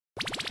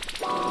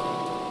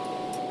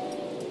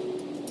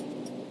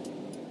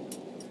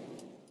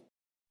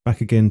Back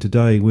again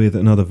today with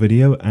another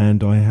video,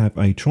 and I have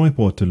a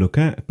tripod to look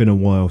at. It's been a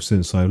while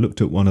since I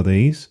looked at one of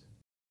these.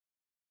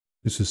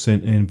 This was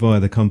sent in via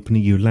the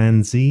company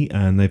Ulanzi,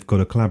 and they've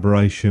got a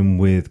collaboration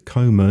with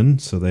Coman,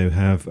 so they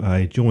have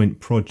a joint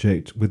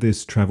project with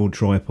this travel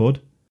tripod.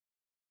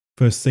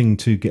 First thing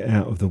to get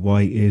out of the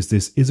way is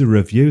this is a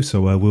review,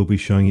 so I will be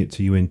showing it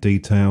to you in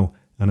detail,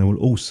 and I will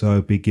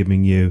also be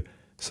giving you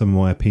some of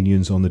my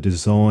opinions on the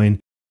design.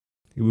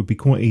 It would be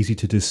quite easy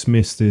to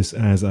dismiss this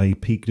as a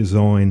Peak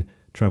Design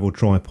travel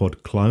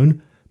tripod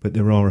clone, but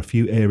there are a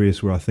few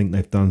areas where I think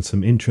they've done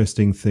some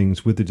interesting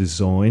things with the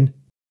design.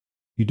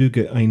 You do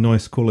get a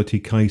nice quality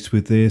case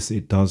with this.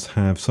 It does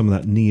have some of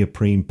that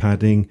neoprene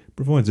padding,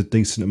 provides a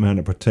decent amount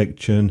of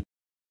protection.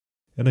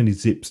 It only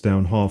zips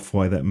down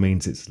halfway. That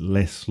means it's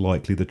less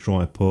likely the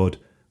tripod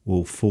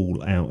will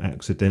fall out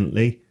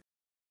accidentally.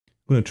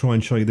 I'm going to try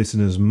and show you this in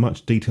as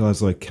much detail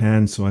as I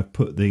can, so I've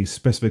put the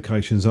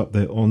specifications up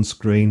there on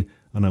screen,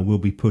 and I will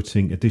be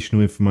putting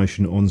additional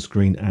information on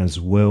screen as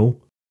well.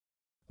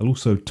 I'll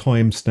also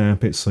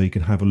timestamp it so you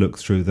can have a look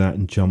through that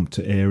and jump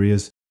to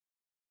areas.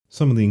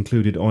 Some of the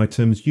included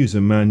items: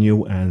 user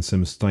manual and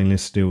some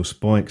stainless steel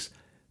spikes.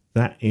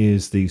 That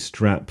is the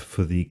strap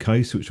for the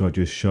case, which I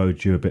just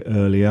showed you a bit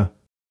earlier.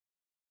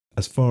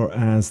 As far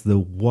as the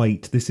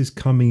weight, this is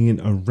coming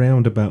in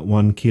around about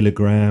 1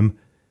 kilogram,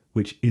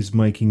 which is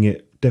making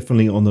it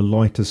definitely on the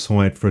lighter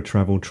side for a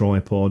travel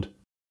tripod.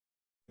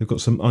 They've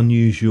got some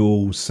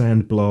unusual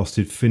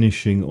sandblasted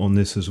finishing on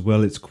this as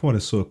well. It's quite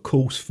a sort of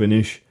coarse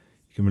finish.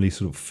 You can really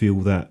sort of feel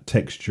that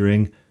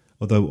texturing,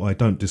 although I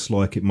don't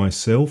dislike it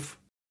myself.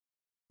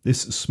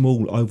 This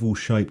small oval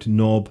shaped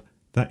knob,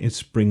 that is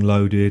spring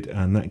loaded,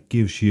 and that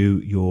gives you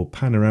your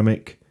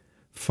panoramic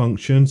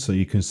function. So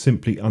you can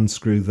simply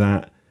unscrew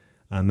that,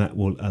 and that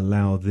will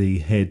allow the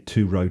head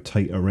to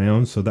rotate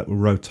around. So that will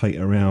rotate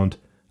around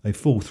a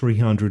full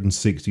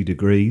 360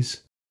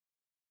 degrees.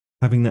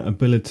 Having that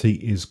ability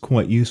is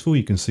quite useful.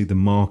 You can see the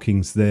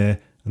markings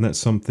there, and that's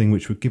something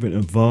which would give it an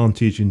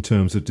advantage in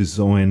terms of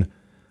design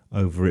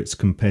over its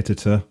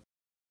competitor.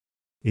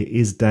 It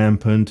is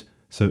dampened,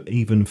 so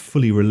even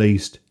fully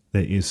released,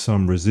 there is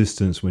some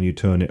resistance when you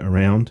turn it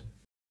around.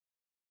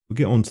 We'll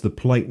get onto the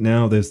plate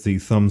now. There's the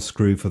thumb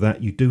screw for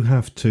that. You do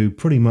have to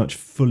pretty much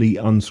fully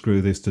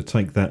unscrew this to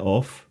take that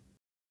off.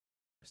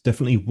 It's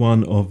definitely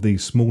one of the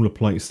smaller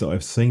plates that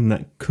I've seen.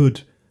 That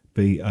could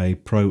be a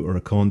pro or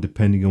a con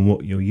depending on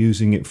what you're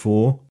using it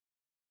for.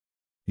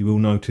 You will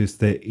notice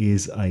there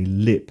is a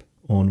lip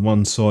on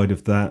one side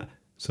of that,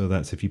 so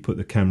that's if you put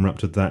the camera up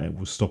to that, it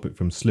will stop it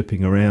from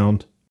slipping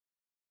around.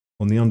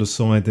 On the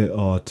underside there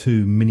are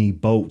two mini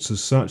bolts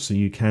as such, so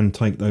you can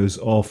take those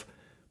off,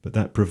 but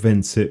that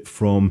prevents it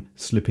from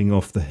slipping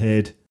off the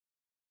head,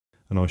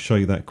 and I'll show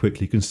you that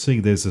quickly. You can see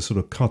there's a sort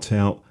of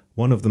cutout.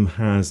 One of them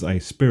has a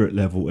spirit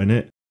level in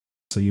it,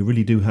 so you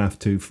really do have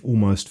to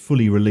almost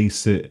fully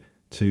release it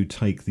to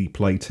take the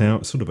plate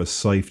out. Sort of a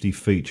safety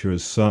feature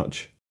as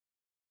such.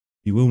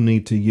 You will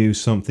need to use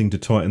something to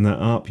tighten that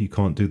up. You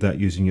can't do that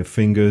using your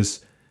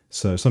fingers,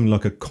 so something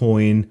like a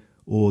coin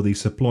or the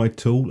supply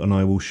tool, and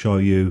I will show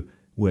you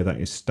where that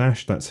is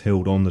stashed. That's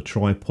held on the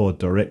tripod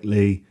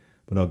directly,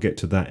 but I'll get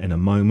to that in a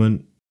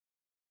moment.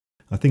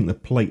 I think the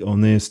plate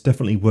on this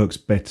definitely works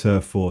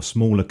better for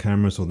smaller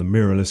cameras or the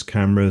mirrorless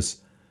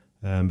cameras,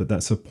 but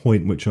that's a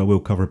point which I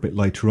will cover a bit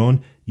later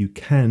on. You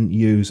can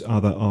use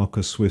other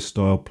Arca Swiss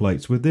style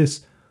plates with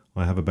this.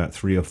 I have about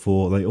 3 or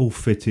 4. They all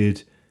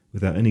fitted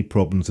without any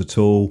problems at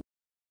all.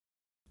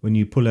 When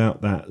you pull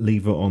out that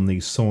lever on the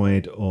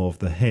side of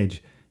the head,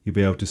 you'll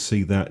be able to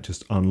see that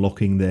just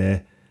unlocking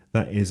there.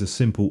 That is a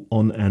simple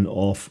on and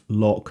off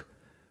lock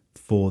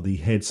for the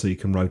head, so you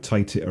can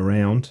rotate it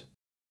around.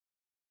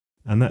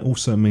 And that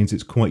also means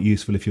it's quite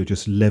useful if you're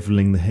just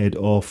leveling the head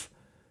off,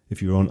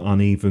 if you're on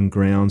uneven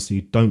ground, so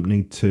you don't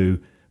need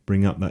to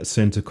bring up that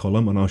center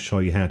column, and I'll show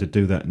you how to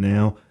do that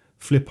now.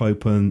 Flip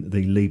open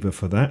the lever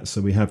for that.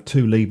 So we have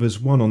 2 levers,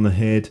 one on the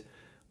head,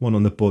 one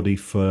on the body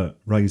for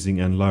raising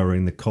and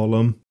lowering the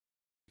column.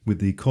 With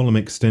the column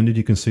extended,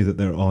 you can see that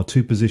there are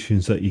 2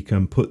 positions that you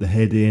can put the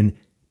head in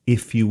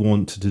if you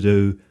want to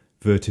do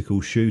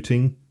vertical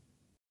shooting.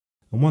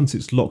 And once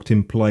it's locked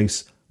in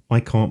place, I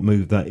can't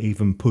move that,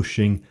 even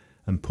pushing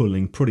and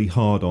pulling pretty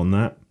hard on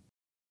that.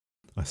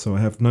 So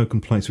I have no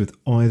complaints with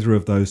either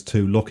of those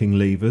 2 locking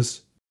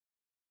levers.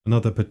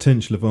 Another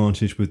potential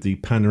advantage with the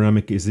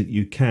Panoramic is that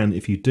you can,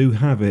 if you do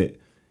have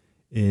it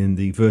in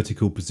the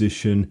vertical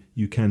position,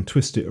 you can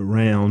twist it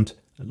around,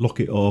 lock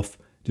it off.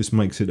 Just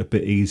makes it a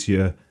bit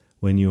easier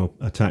when you're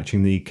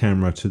attaching the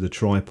camera to the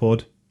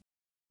tripod.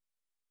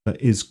 That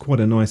is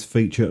quite a nice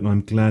feature, and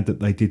I'm glad that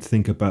they did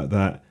think about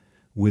that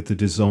with the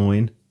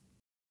design.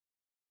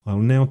 I'll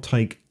now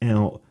take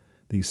out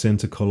the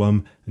center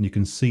column, and you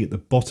can see at the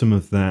bottom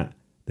of that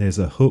there's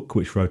a hook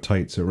which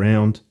rotates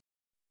around,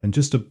 and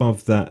just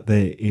above that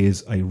there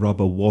is a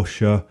rubber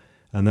washer,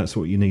 and that's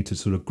what you need to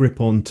sort of grip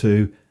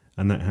onto,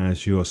 and that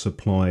has your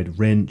supplied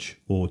wrench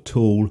or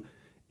tool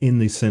in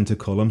the center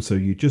column. So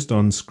you just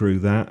unscrew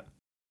that,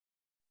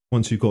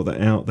 Once you've got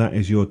that out, that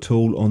is your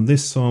tool. On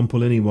this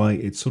sample anyway,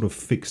 it's sort of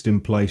fixed in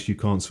place. You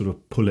can't sort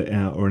of pull it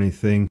out or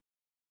anything.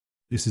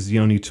 This is the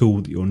only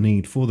tool that you'll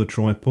need for the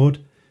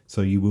tripod.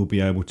 So you will be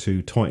able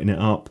to tighten it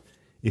up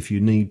if you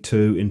need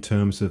to in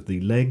terms of the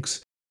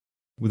legs.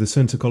 With the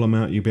center column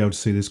out, you'll be able to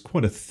see there's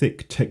quite a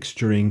thick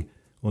texturing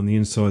on the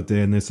inside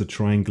there, and there's a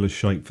triangular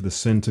shape for the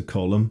center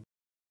column.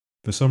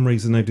 For some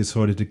reason, they've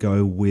decided to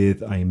go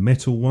with a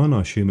metal one.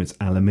 I assume it's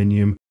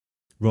aluminium,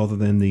 rather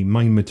than the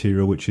main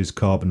material, which is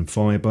carbon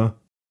fiber.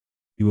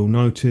 You will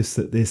notice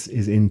that this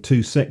is in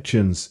two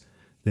sections.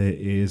 There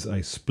is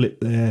a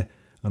split there,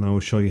 and I will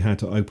show you how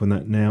to open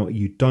that now.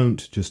 You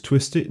don't just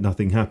twist it.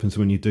 Nothing happens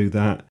when you do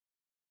that.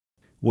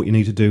 What you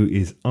need to do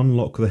is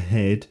unlock the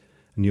head,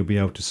 and you'll be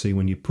able to see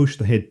when you push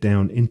the head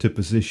down into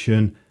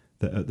position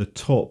that at the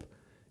top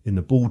in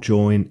the ball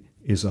joint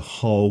is a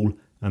hole,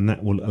 and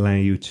that will allow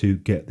you to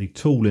get the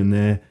tool in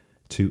there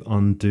to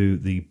undo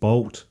the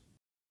bolt.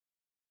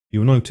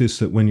 You'll notice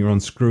that when you're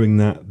unscrewing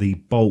that, the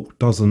bolt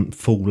doesn't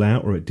fall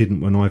out, or it didn't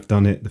when I've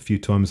done it the few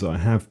times that I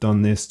have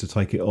done this to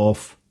take it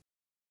off.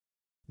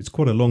 It's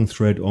quite a long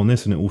thread on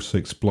this, and it also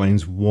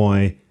explains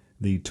why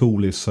the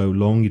tool is so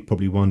long. You're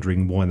probably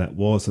wondering why that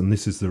was, and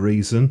this is the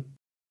reason.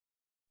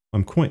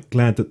 I'm quite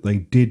glad that they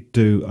did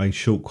do a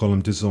short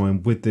column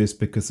design with this,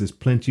 because there's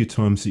plenty of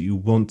times that you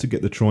want to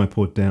get the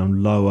tripod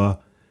down lower,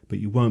 but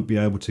you won't be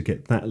able to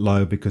get that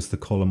low because the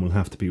column will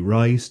have to be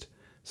raised.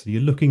 So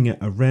you're looking at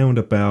around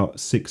about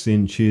 6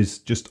 inches,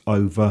 just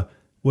over.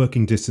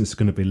 Working distance is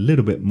going to be a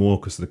little bit more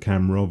because the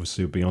camera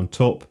obviously will be on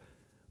top.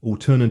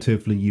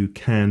 Alternatively, you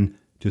can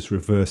just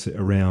reverse it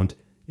around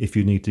if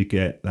you need to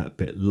get that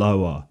bit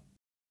lower.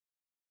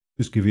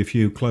 Just give you a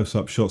few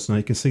close-up shots now.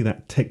 You can see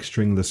that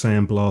texturing, the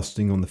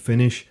sandblasting on the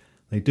finish.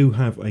 They do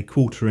have a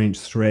 1/4 inch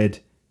thread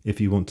if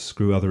you want to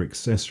screw other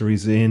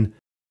accessories in.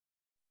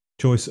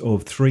 Choice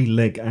of 3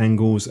 leg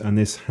angles, and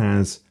this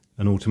has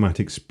an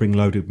automatic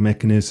spring-loaded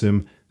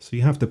mechanism, so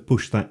you have to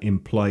push that in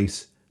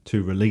place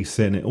to release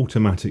it, and it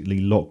automatically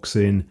locks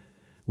in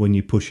when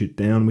you push it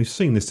down. We've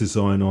seen this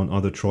design on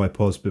other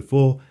tripods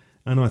before,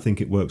 and I think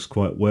it works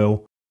quite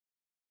well.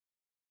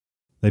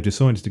 They've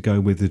decided to go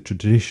with the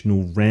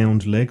traditional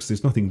round legs.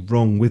 There's nothing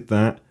wrong with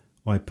that.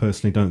 I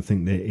personally don't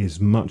think there is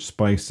much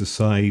space to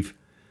save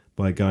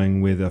by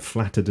going with a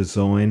flatter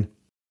design.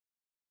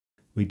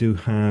 We do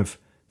have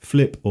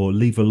flip or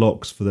lever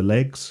locks for the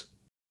legs.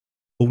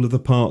 All of the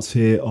parts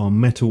here are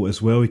metal as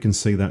well. You can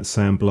see that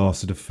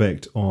sandblasted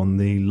effect on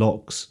the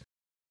locks.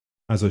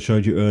 As I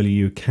showed you earlier,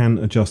 you can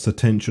adjust the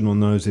tension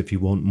on those if you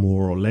want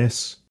more or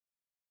less.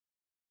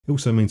 It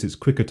also means it's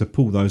quicker to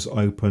pull those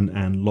open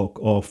and lock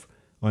off.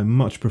 I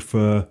much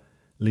prefer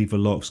lever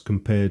locks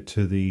compared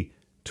to the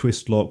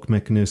twist lock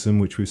mechanism,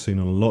 which we've seen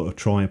on a lot of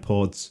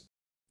tripods.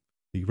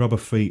 The rubber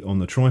feet on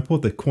the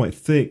tripod, they're quite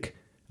thick,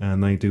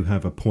 and they do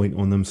have a point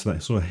on them, so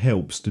that sort of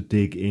helps to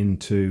dig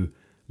into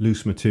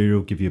loose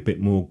material, give you a bit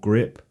more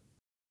grip.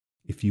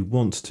 If you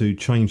want to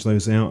change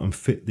those out and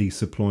fit the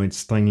supplied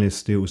stainless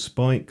steel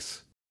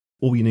spikes,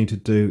 all you need to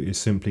do is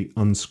simply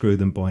unscrew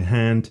them by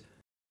hand.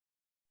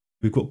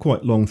 We've got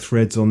quite long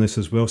threads on this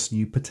as well, so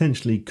you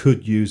potentially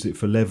could use it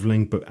for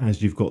leveling, but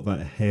as you've got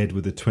that head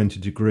with the 20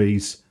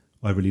 degrees,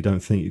 I really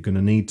don't think you're going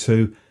to need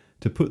to.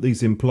 To put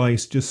these in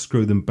place, just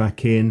screw them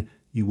back in.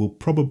 You will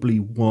probably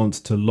want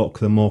to lock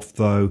them off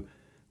though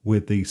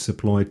with the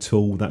supplied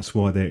tool. That's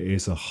why there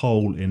is a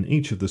hole in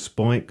each of the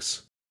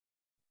spikes.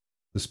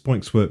 The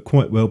spikes work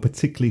quite well,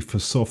 particularly for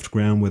soft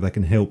ground where they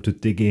can help to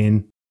dig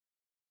in.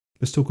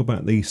 Let's talk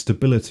about the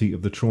stability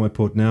of the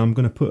tripod now. I'm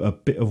going to put a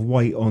bit of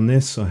weight on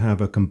this. I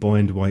have a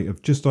combined weight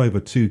of just over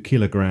 2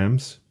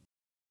 kilograms.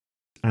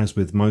 As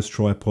with most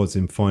tripods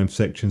in 5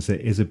 sections, there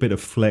is a bit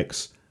of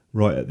flex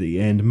right at the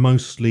end,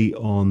 mostly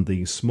on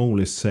the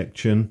smallest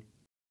section.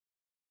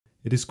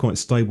 It is quite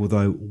stable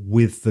though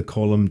with the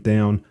column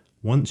down.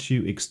 Once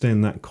you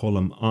extend that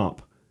column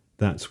up,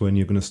 that's when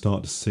you're going to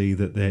start to see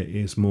that there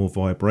is more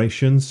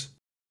vibrations.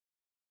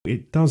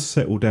 It does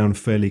settle down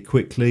fairly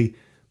quickly,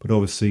 but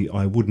obviously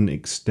I wouldn't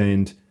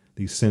extend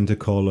the center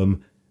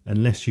column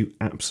unless you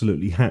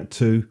absolutely had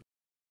to.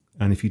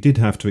 And if you did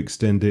have to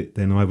extend it,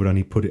 then I would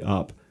only put it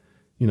up,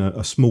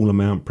 a small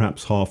amount,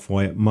 perhaps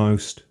halfway at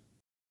most.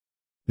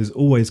 There's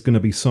always going to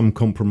be some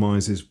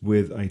compromises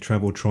with a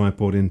travel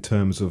tripod in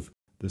terms of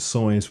the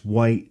size,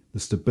 weight, the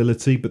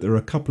stability, but there are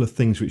a couple of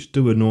things which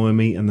do annoy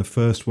me, and the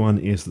first one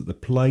is that the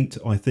plate,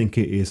 I think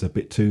it is a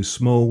bit too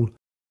small.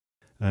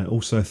 I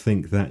also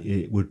think that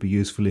it would be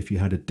useful if you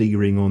had a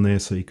D-ring on there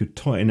so you could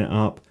tighten it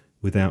up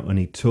without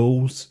any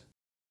tools.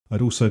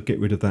 I'd also get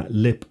rid of that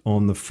lip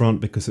on the front,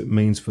 because it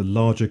means for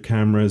larger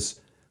cameras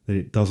that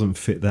it doesn't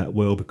fit that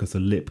well because the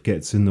lip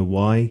gets in the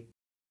way.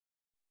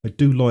 I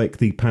do like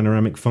the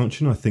panoramic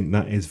function. I think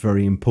that is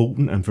very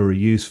important and very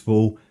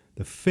useful.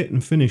 The fit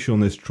and finish on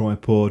this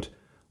tripod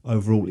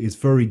overall is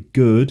very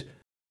good.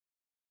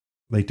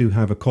 They do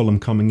have a column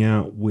coming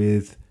out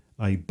with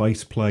a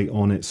base plate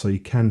on it, so you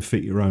can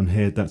fit your own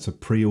head. That's a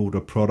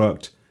pre-order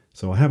product,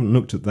 so I haven't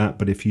looked at that,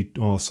 but if you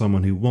are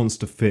someone who wants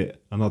to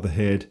fit another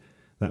head,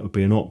 that would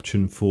be an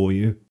option for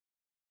you.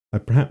 They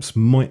perhaps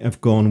might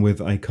have gone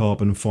with a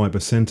carbon fibre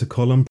centre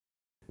column,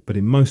 but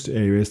in most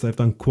areas they've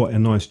done quite a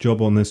nice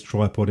job on this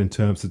tripod in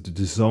terms of the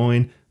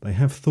design. They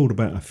have thought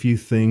about a few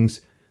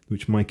things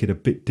which make it a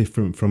bit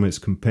different from its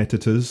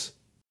competitors.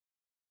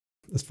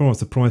 As far as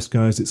the price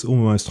goes, it's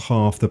almost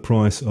half the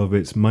price of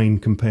its main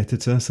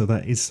competitor, so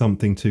that is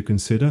something to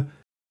consider.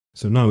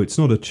 So no, it's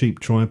not a cheap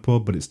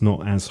tripod, but it's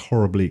not as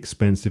horribly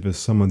expensive as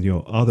some of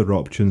your other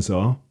options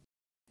are.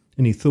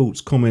 Any thoughts,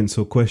 comments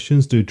or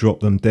questions, do drop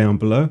them down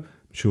below. I'm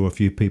sure a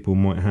few people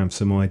might have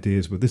some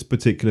ideas with this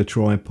particular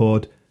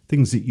tripod,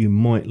 things that you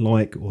might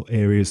like or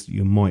areas that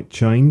you might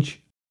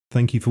change.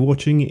 Thank you for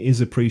watching, it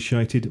is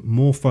appreciated.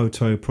 More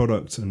photo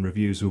products and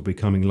reviews will be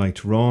coming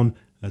later on,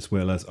 as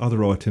well as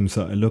other items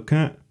that I look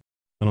at.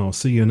 And I'll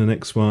see you in the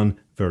next one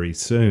very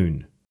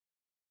soon.